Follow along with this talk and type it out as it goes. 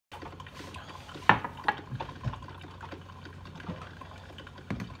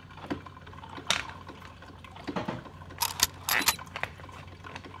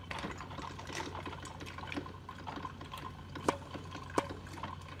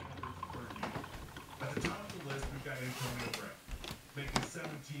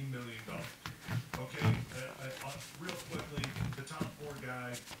$17 million. Okay, real quickly, the top four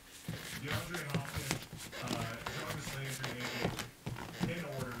guy, DeAndre Hopkins, Jarvis Landry, in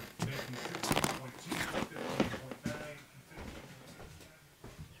order, making 16.2,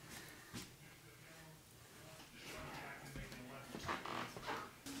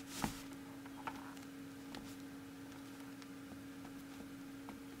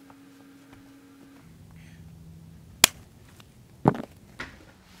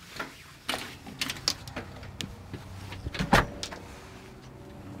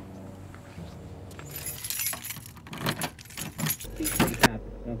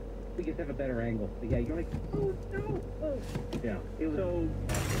 15.9, we just have a better angle. But yeah, you're like, oh no! Oh. Yeah, it was so.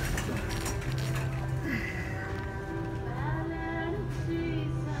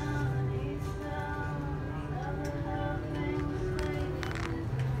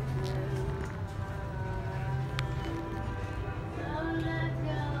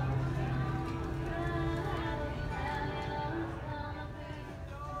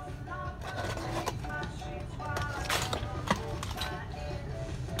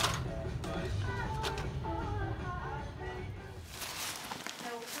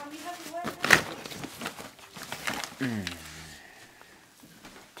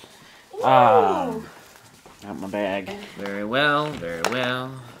 Got my bag. Very well, very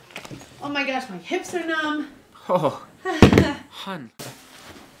well. Oh my gosh, my hips are numb. Oh, hun.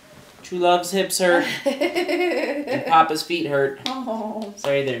 True Love's hips hurt. And Papa's feet hurt. Oh.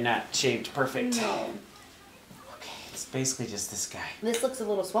 Sorry, they're not shaped perfect. No. Okay, it's basically just this guy. This looks a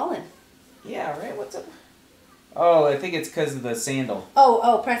little swollen. Yeah, right? What's up? Oh, I think it's because of the sandal.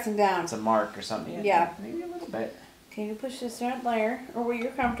 Oh, pressing down. It's a mark or something. Yeah. Maybe a little bit. Can you push this front layer or where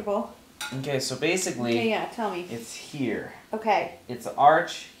you're comfortable? Okay, so basically... Okay, yeah, tell me. It's here. Okay. It's the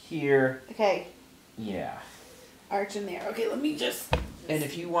arch here. Okay. Yeah. Arch in there. Okay, let me just... And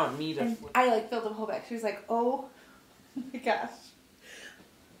if you want me to... I like filled the whole back. She was like, oh my gosh.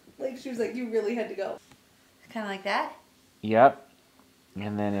 Like, she was like, you really had to go. Kind of like that? Yep.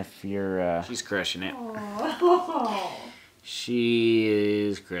 And then if you're... She's crushing it. Oh. She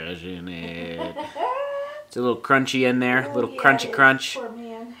is crushing it. It's a little crunchy in there. A little crunchy crunch. Poor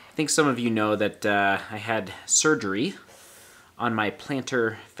man. I think some of you know that I had surgery on my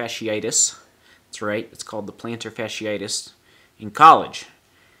plantar fasciitis. That's right. It's called the plantar fasciitis. In college,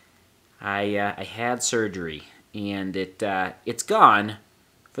 I had surgery, and it's gone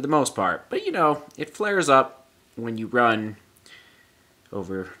for the most part. But, you know, it flares up when you run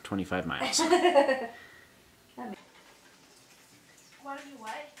over 25 miles. What did you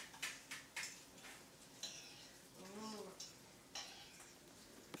what?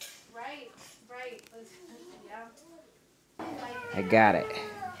 Right. Yeah. I got it.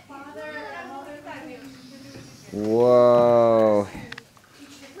 Whoa.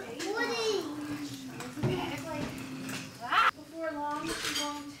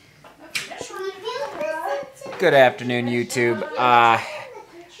 Good afternoon, YouTube.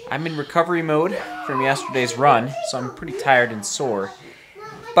 I'm in recovery mode from yesterday's run, so I'm pretty tired and sore.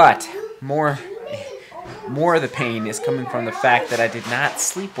 But more of the pain is coming from the fact that I did not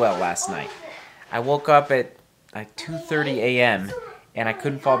sleep well last night. I woke up at like 2:30 a.m. and I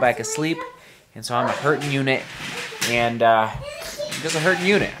couldn't fall back asleep, and so I'm a hurting unit. And I'm just a hurting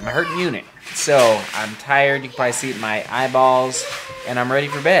unit. I'm a hurting unit. So I'm tired. You can probably see it in my eyeballs, and I'm ready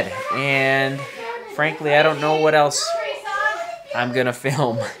for bed. And frankly, I don't know what else I'm gonna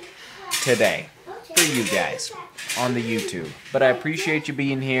film today for you guys on the YouTube. But I appreciate you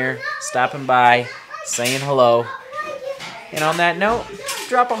being here, stopping by, saying hello. And on that note,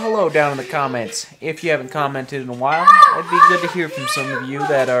 drop a hello down in the comments if you haven't commented in a while. It'd be good to hear from some of you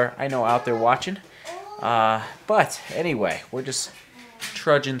that are, I know, out there watching. But anyway, we're just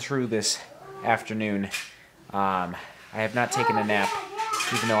trudging through this afternoon. I have not taken a nap,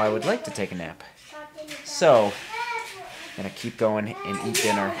 even though I would like to take a nap. So, I'm going to keep going and eat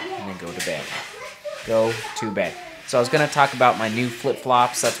dinner and then go to bed. Go to bed. So I was going to talk about my new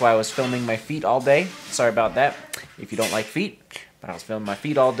flip-flops. That's why I was filming my feet all day. Sorry about that if you don't like feet. But I was filming my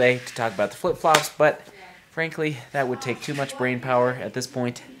feet all day to talk about the flip-flops. But frankly, that would take too much brain power at this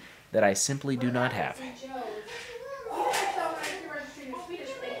point that I simply do not have.